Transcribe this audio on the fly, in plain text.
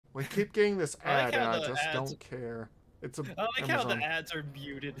We keep getting this ad, and I just ads, don't care. It's a I like how Amazon. the ads are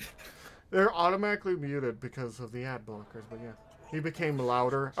muted. They're automatically muted because of the ad blockers, but yeah. He became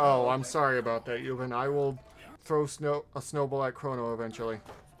louder. Oh, I'm sorry about that, Euban. I will throw a snowball at Chrono eventually.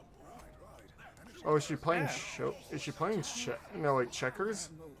 Oh, is she playing Is she playing no, like checkers?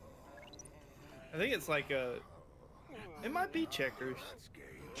 I think it's like a... It might be checkers.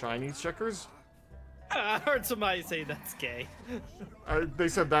 Chinese checkers? I heard somebody say that's gay. They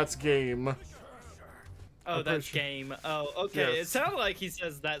said that's game. Oh, that's game. Oh, okay. Yes. It sounded like he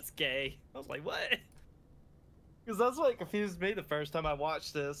says that's gay. I was like, what? Because that's what confused me the first time I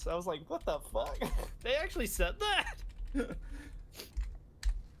watched this. I was like, what the fuck? They actually said that?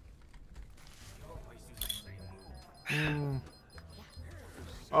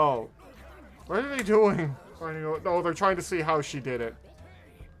 Oh. What are they doing? No, they're trying to see how she did it.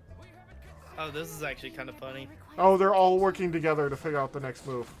 Oh, this is actually kind of funny. Oh, they're all working together to figure out the next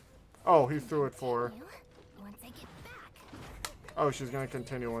move. Oh, he threw it for her. Oh, she's gonna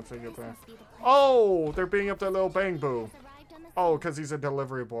continue once they get back. Oh, they're beating up that little bang boo. Oh, because he's a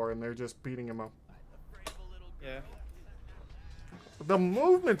delivery boy and they're just beating him up. Yeah. The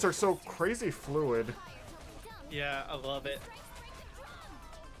movements are so crazy fluid. Yeah, I love it.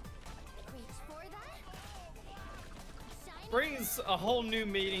 Brings a whole new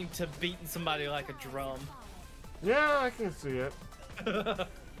meaning to beating somebody like a drum. Yeah, I can see it.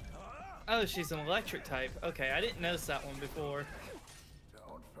 Oh, she's an electric type. Okay, I didn't notice that one before.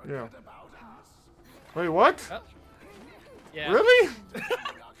 Yeah. Wait, what? Oh. Yeah. Really?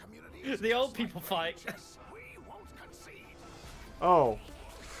 The old people fight. Oh.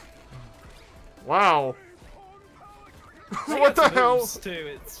 Wow. What the hell? Too.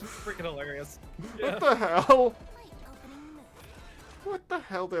 It's freaking hilarious. Yeah. What the hell? What the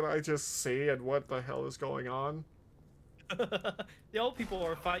hell did I just see and what the hell is going on? The old people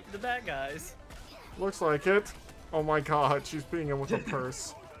are fighting the bad guys. Looks like it. Oh my god, she's beating him with a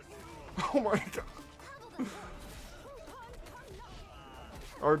purse. Oh my god.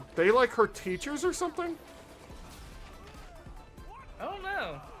 Are they like her teachers or something? I don't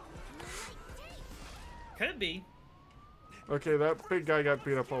know. Could be. Okay, that big guy got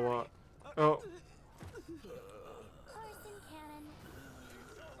beat up a lot. Oh.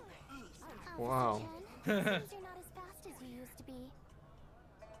 Wow. Thanks,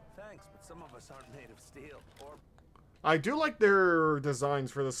 but some of us aren't made of steel or I do like their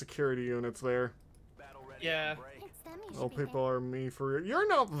designs for the security units there. Yeah. Old people are me for you. You're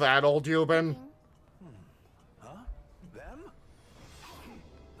not that old, Euban. Huh? Them?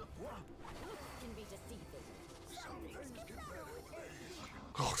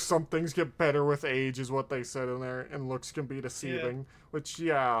 Oh, some things get better with age is what they said in there, and looks can be deceiving. Yeah. Which,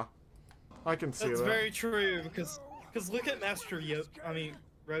 yeah, I can see that. That's very true, because look at Master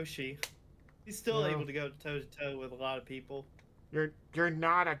Roshi. He's still able to go toe-to-toe with a lot of people. You're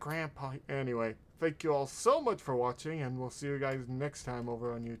not a grandpa. Anyway, thank you all so much for watching, and we'll see you guys next time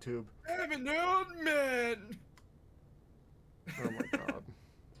over on YouTube. I'm an old man! Oh my god.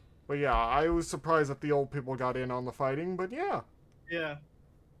 But yeah, I was surprised that the old people got in on the fighting, but yeah. Yeah.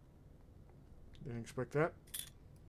 Didn't expect that.